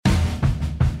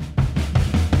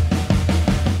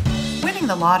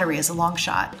Winning the lottery is a long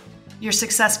shot. Your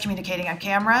success communicating on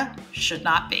camera should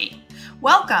not be.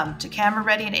 Welcome to Camera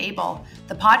Ready and Abel,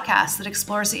 the podcast that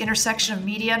explores the intersection of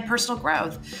media and personal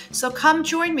growth. So come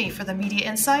join me for the media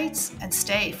insights and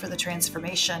stay for the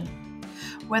transformation.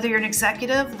 Whether you're an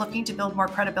executive looking to build more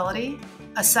credibility,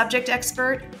 a subject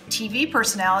expert, TV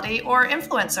personality, or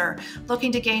influencer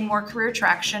looking to gain more career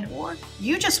traction, or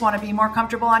you just want to be more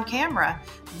comfortable on camera,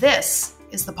 this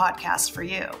is the podcast for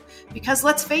you. Because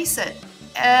let's face it,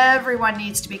 everyone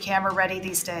needs to be camera ready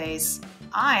these days.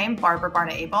 I'm Barbara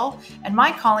Barna Abel, and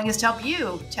my calling is to help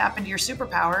you tap into your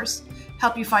superpowers,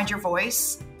 help you find your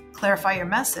voice, clarify your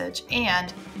message,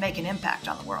 and make an impact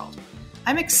on the world.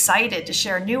 I'm excited to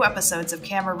share new episodes of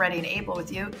Camera Ready and Abel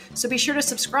with you, so be sure to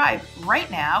subscribe right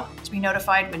now to be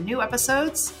notified when new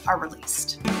episodes are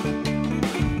released.